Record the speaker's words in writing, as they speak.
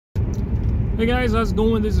Hey guys, how's it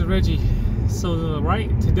going? This is Reggie. So right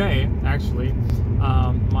today, actually,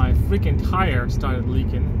 my freaking tire started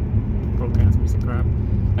leaking. Broke ass piece of crap.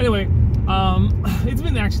 Anyway, it's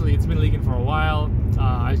been leaking for a while.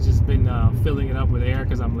 I've just been filling it up with air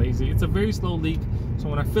because I'm lazy. It's a very slow leak, so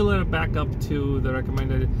when I fill it back up to the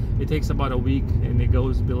recommended, it takes about a week, and it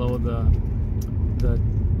goes below the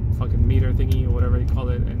fucking meter thingy or whatever you call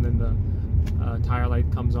it, and then the tire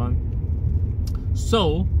light comes on.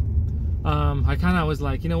 So I kind of was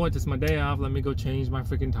like, you know what, it's my day off, let me go change my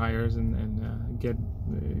freaking tires and get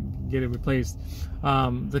it replaced.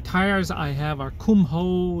 The tires I have are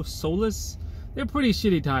Kumho Solus. They're pretty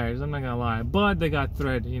shitty tires, I'm not gonna lie, but they got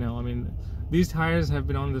thread, you know. I mean, these tires have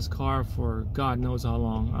been on this car for God knows how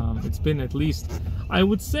long. It's been at least, I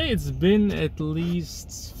would say it's been at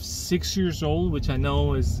least 6 years old, which I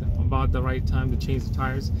know is about the right time to change the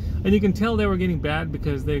tires. And you can tell they were getting bad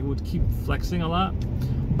because they would keep flexing a lot.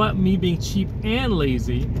 But me being cheap and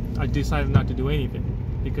lazy, I decided not to do anything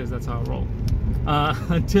because that's how I roll.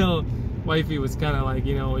 Until wifey was kind of like,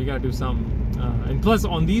 you know, you gotta do something. And plus,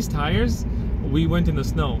 on these tires, we went in the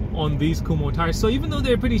snow on these Kumho tires. So even though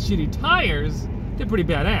they're pretty shitty tires, they're pretty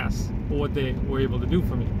badass for what they were able to do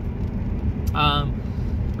for me.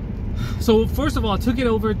 So first of all, I took it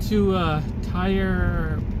over to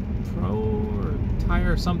Tire Pro or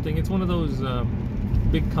Tire something. It's one of those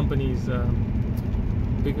big companies.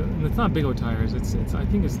 It's not Big O Tires. It's I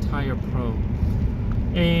think it's Tire Pro.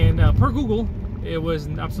 And per Google, it was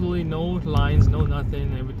absolutely no lines, no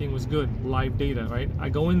nothing. Everything was good. Live data, right? I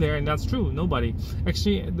go in there, and that's true. Nobody.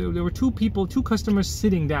 Actually, there were two customers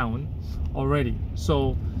sitting down already.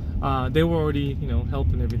 So they were already, you know,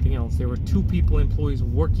 helping everything else. There were 2 people, employees,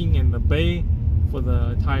 working, and the bay for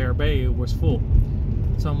the tire bay was full.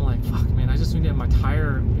 So I'm like, fuck, man, I just need to have my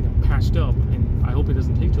tire, you know, patched up, and I hope it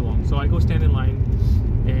doesn't take too long. So I go stand in line,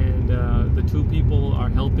 and the 2 people are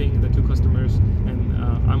helping the 2 customers, and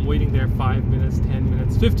I'm waiting there 5 minutes, 10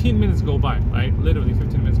 minutes, 15 minutes go by, right? Literally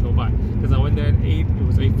 15 minutes go by, because I went there at 8, it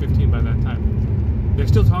was 8:15 by that time. They're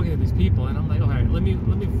still talking to these people, and I'm like, all right, let me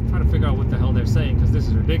try to figure out what the hell they're saying, because this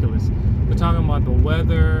is ridiculous. They're talking about the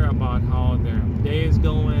weather, about how their day is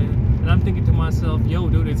going, and I'm thinking to myself, yo,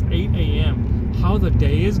 dude, it's 8 a.m. How the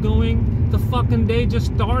day is going? The fucking day just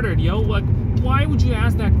started, yo. Like, why would you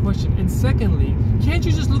ask that question? And secondly, can't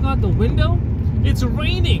you just look out the window? It's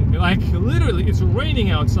raining. Like, literally, it's raining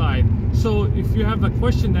outside. So if you have a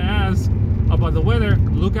question to ask about the weather,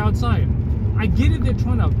 look outside. I get it, they're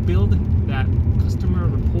trying to build that customer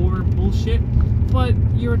rapport bullshit, but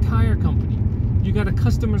you're a tire company. You got a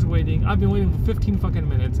customers waiting. I've been waiting for 15 fucking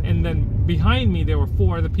minutes, and then behind me there were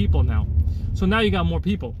 4 other people now. So now you got more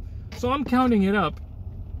people. So I'm counting it up.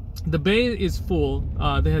 The bay is full.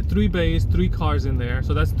 They had 3 bays, 3 cars in there.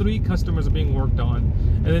 So that's 3 customers being worked on.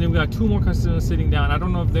 And then we've got 2 more customers sitting down. I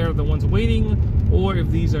don't know if they're the ones waiting or if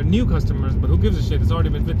these are new customers, but who gives a shit? It's already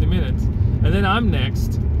been 50 minutes. And then I'm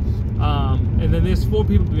next. And then there's 4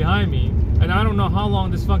 people behind me. And I don't know how long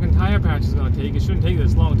this fucking tire patch is going to take. It shouldn't take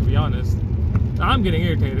this long, to be honest. I'm getting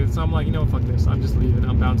irritated. So I'm like, you know, fuck this. I'm just leaving.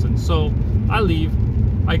 I'm bouncing. So I leave.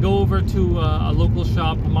 I go over to a local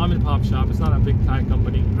shop, a mom and pop shop. It's not a big tire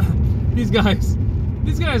company. These guys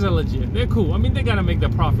are legit. They're cool. I mean, they gotta make their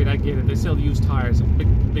profit. I get it. They sell used tires.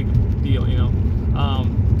 Big deal, you know.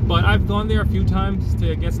 But I've gone there a few times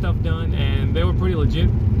to get stuff done, and they were pretty legit.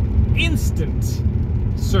 Instant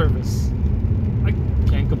service. I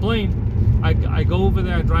can't complain. I go over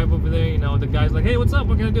there, I drive over there, you know, the guy's like, hey, what's up,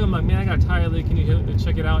 what can I do? I'm like, man, I got a tire leak, can you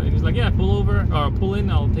check it out? And he's like, yeah, pull over, or pull in,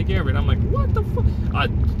 I'll take care of it. I'm like, what the fuck?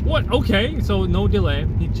 What? Okay, so no delay.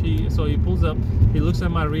 So he pulls up, he looks at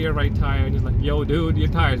my rear right tire, and he's like, yo, dude, your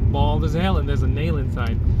tire's bald as hell, and there's a nail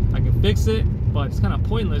inside. I can fix it, but it's kind of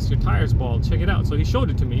pointless, your tire's bald, check it out. So he showed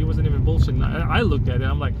it to me, he wasn't even bullshitting. I looked at it,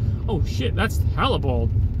 I'm like, oh shit, that's hella bald.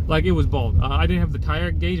 Like, it was bald. I didn't have the tire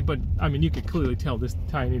gauge, but I mean, you could clearly tell this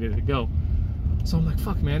tire needed to go. So I'm like,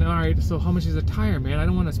 fuck, man, all right, so how much is a tire, man? I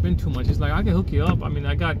don't want to spend too much. He's like, I can hook you up. I mean,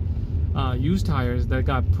 I got used tires that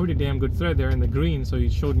got pretty damn good thread. They're in the green, so he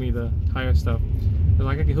showed me the tire stuff. He's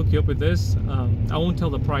like, I can hook you up with this. I won't tell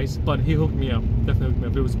the price, but he hooked me up. Definitely hooked me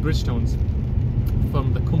up. It was Bridgestones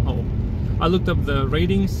from the Kumho. I looked up the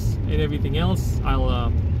ratings and everything else.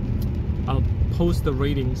 I'll post the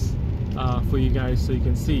ratings for you guys so you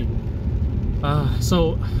can see.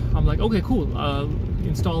 So I'm like, okay, cool,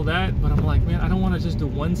 install that, but I'm like, man, I don't want to just do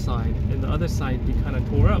one side and the other side be kind of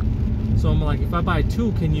tore up. So I'm like, if I buy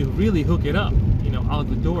 2, can you really hook it up, you know, out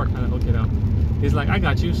the door, kind of hook it up? He's like, I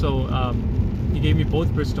got you. So he gave me both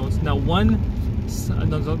Bridgestones. Now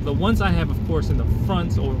the ones I have, of course, in the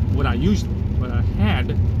front, or what I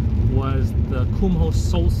had was the Kumho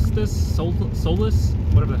Solus,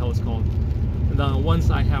 whatever the hell it's called. The ones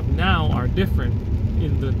I have now are different.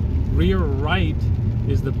 In the rear right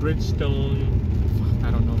is the Bridgestone, I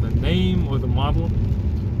don't know the name or the model.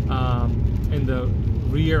 And the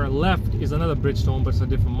rear left is another Bridgestone, but it's a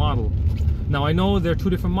different model. Now I know they're two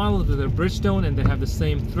different models, but they're Bridgestone and they have the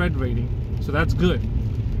same thread rating, so that's good.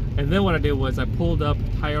 And then what I did was I pulled up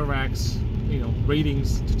Tire Rack's, you know,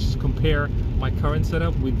 ratings to just compare my current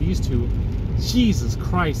setup with these two. Jesus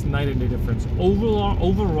Christ, night and day difference.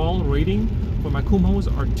 Overall rating for my Kumhos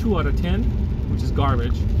are 2 out of 10, which is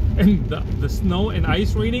garbage. And the snow and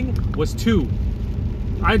ice rating was 2.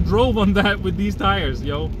 I drove on that with these tires,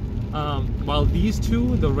 yo. While these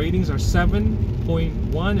two, the ratings are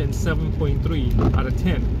 7.1 and 7.3 out of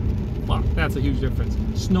 10. Wow, that's a huge difference.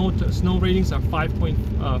 Snow ratings are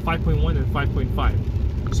 5.1 and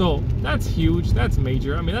 5.5. So that's huge. That's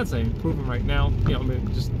major. I mean, that's an improvement right now. You know, I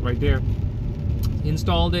mean, just right there.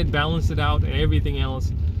 Installed it, balanced it out, and everything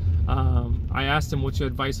else. I asked him, what's your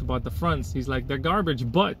advice about the fronts? He's like, they're garbage,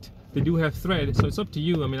 but they do have thread, so it's up to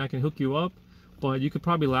you. I mean, I can hook you up, but you could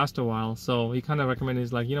probably last a while. So he kind of recommended,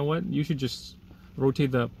 he's like, you know what, you should just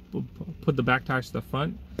rotate put the back tires to the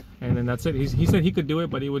front, and then that's it. He said he could do it,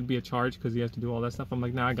 but it would be a charge because he has to do all that stuff. I'm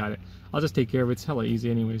like, nah, I got it. I'll just take care of it. It's hella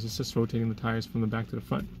easy anyways. It's just rotating the tires from the back to the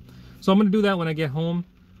front. So I'm gonna do that when I get home.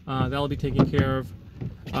 That'll be taken care of.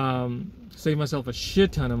 Save myself a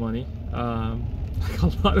shit ton of money, like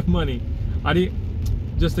a lot of money.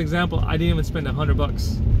 Just example, I didn't even spend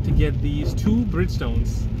 $100 to get these two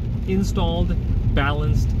Bridgestones installed,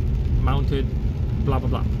 balanced, mounted, blah blah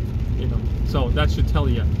blah. You know, so that should tell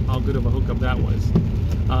you how good of a hookup that was.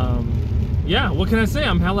 Yeah, what can I say?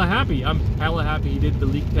 I'm hella happy. He did the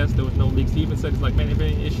leak test. There was no leaks. He even said, he's like, man, if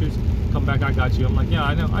any issues, come back. I got you. I'm like, yeah,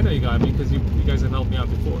 I know you got me because you guys have helped me out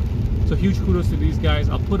before. So huge kudos to these guys.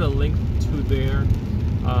 I'll put a link to their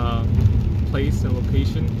place and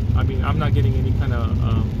location. I mean, I'm not getting any kind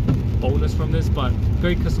of bonus from this, but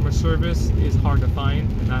great customer service is hard to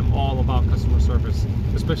find, and I'm all about customer service,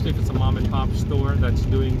 especially if it's a mom and pop store that's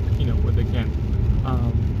doing, you know, what they can.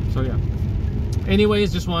 So yeah.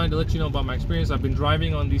 Anyways, just wanted to let you know about my experience. I've been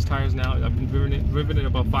driving on these tires now. I've been driven it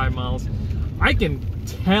about 5 miles. I can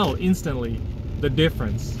tell instantly the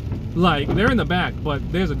difference. Like, they're in the back, but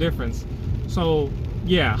there's a difference. So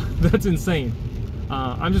yeah, that's insane.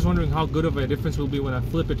 I'm just wondering how good of a difference will be when I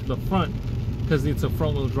flip it to the front, because it's a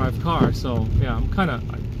front-wheel drive car. So yeah, I'm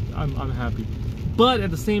happy. But at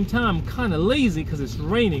the same time, I'm kind of lazy because it's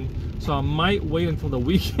raining, so I might wait until the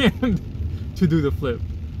weekend to do the flip.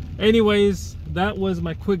 Anyways, that was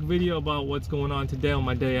my quick video about what's going on today on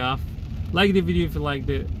my day off. Like the video if you liked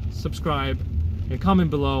it, subscribe, and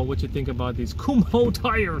comment below what you think about these Kumho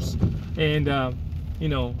tires, and you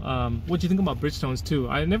know, what you think about Bridgestones too.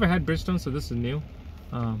 I never had Bridgestones, so this is new.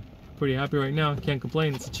 Pretty happy right now. Can't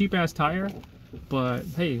complain. It's a cheap ass tire, but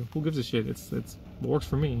hey, who gives a shit? It works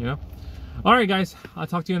for me, you know. All right, guys, I'll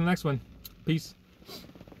talk to you in the next one. Peace.